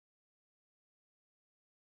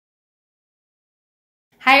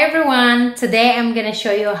Hi everyone! Today I'm gonna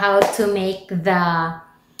show you how to make the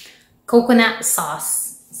coconut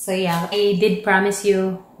sauce. So yeah, I did promise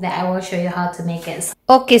you that I will show you how to make it.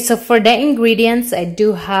 Okay, so for the ingredients, I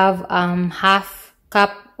do have half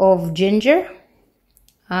cup of ginger.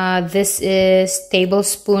 This is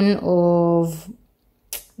tablespoon of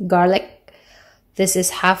garlic. This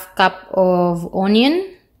is half cup of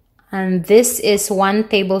onion. And this is 1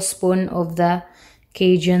 tablespoon of the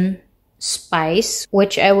Cajun spice,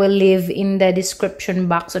 which I will leave in the description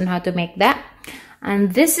box on how to make that.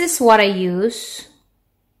 And this is what I use.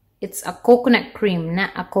 It's a coconut cream,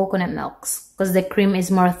 not a coconut milk, because the cream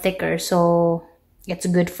is more thicker, so it's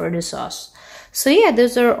good for the sauce. So yeah,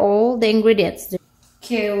 those are all the ingredients.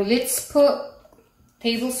 Okay, let's put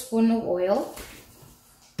tablespoon of oil.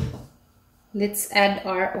 Let's add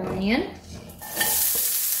our onion.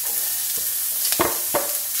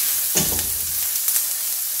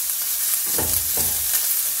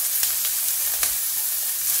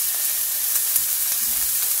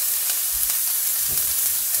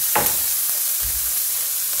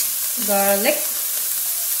 Garlic,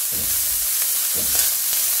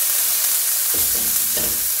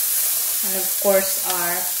 and of course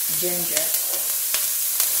our ginger.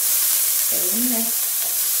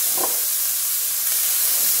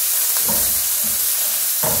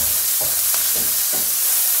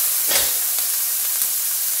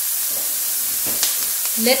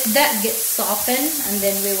 Let that get softened, and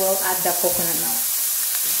then we will add the coconut milk.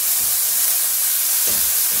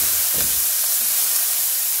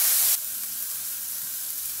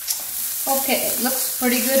 Okay, it looks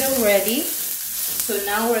pretty good already. So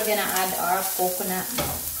now we're gonna add our coconut milk.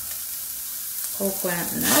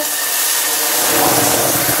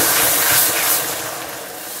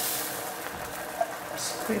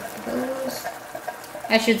 Scrape those.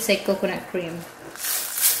 I should say coconut cream.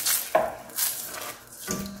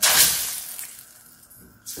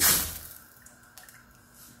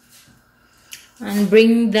 And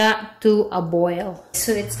bring that to a boil.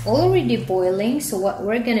 So it's already boiling, so what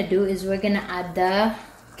we're gonna do is we're gonna add the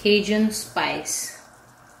Cajun spice.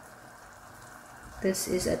 This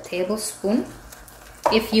is a tablespoon.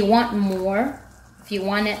 If you want more, if you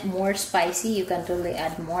want it more spicy, you can totally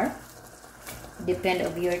add more. Depend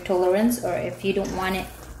on your tolerance, or if you don't want it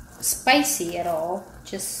spicy at all,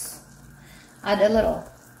 just add a little.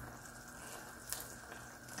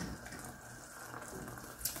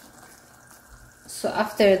 So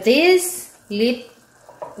after this, let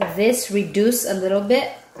this reduce a little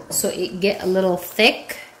bit so it get a little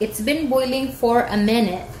thick. It's been boiling for a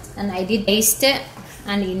minute and I did taste it,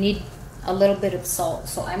 and you need a little bit of salt.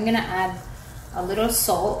 So I'm gonna add a little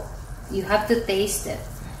salt. You have to taste it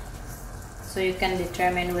so you can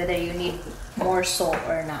determine whether you need more salt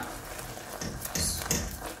or not.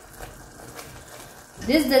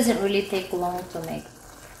 This doesn't really take long to make.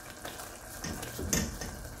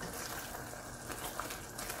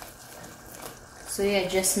 So yeah,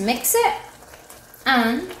 just mix it,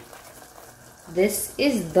 and this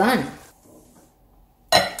is done.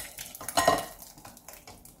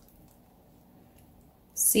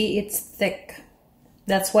 See, it's thick.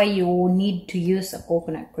 That's why you need to use a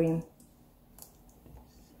coconut cream.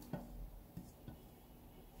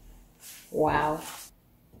 Wow.